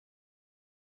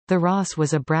The Ross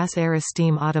was a brass-era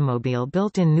steam automobile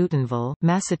built in Newtonville,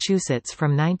 Massachusetts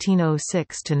from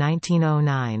 1906 to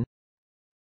 1909.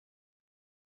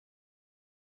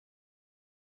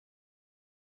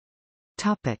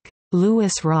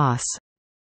 Lewis Ross.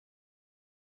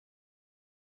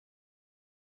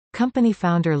 Company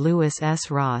founder Lewis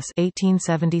S. Ross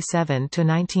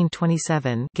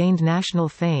 (1877–1927) gained national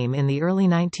fame in the early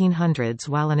 1900s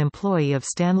while an employee of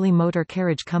Stanley Motor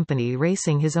Carriage Company,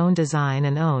 racing his own design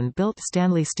and own-built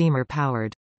Stanley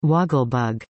steamer-powered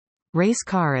Wogglebug race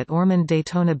car at Ormond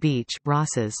Daytona Beach.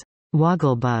 Ross's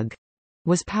Wogglebug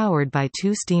was powered by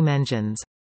two steam engines.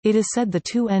 It is said the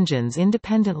two engines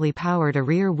independently powered a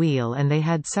rear wheel and they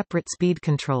had separate speed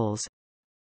controls.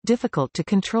 Difficult to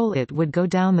control, it would go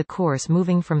down the course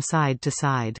moving from side to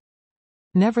side.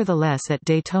 Nevertheless, at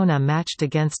Daytona matched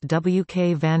against W.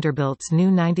 K. Vanderbilt's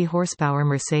new 90-horsepower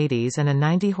Mercedes and a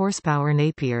 90-horsepower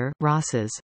Napier,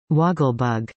 Ross's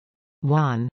Wogglebug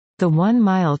won the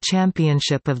 1-mile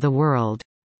championship of the world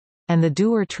and the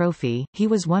Dewar Trophy. He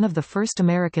was one of the first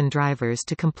American drivers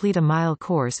to complete a mile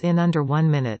course in under 1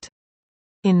 minute.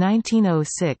 In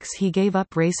 1906 he gave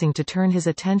up racing to turn his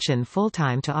attention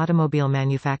full-time to automobile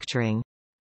manufacturing.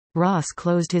 Ross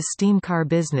closed his steam car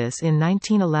business in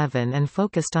 1911 and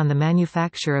focused on the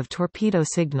manufacture of torpedo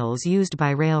signals used by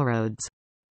railroads.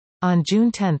 On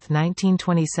June 10,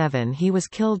 1927 he was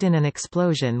killed in an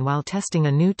explosion while testing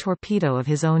a new torpedo of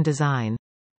his own design.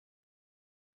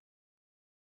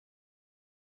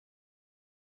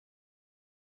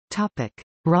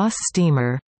 Ross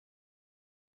steamer.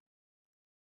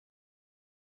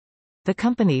 The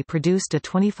company produced a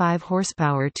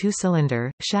 25-horsepower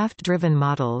two-cylinder, shaft-driven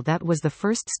model that was the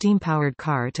first steam-powered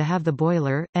car to have the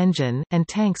boiler, engine, and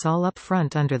tanks all up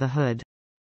front under the hood.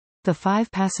 The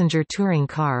 5-passenger touring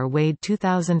car weighed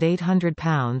 2,800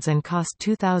 pounds and cost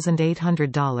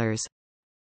 $2,800.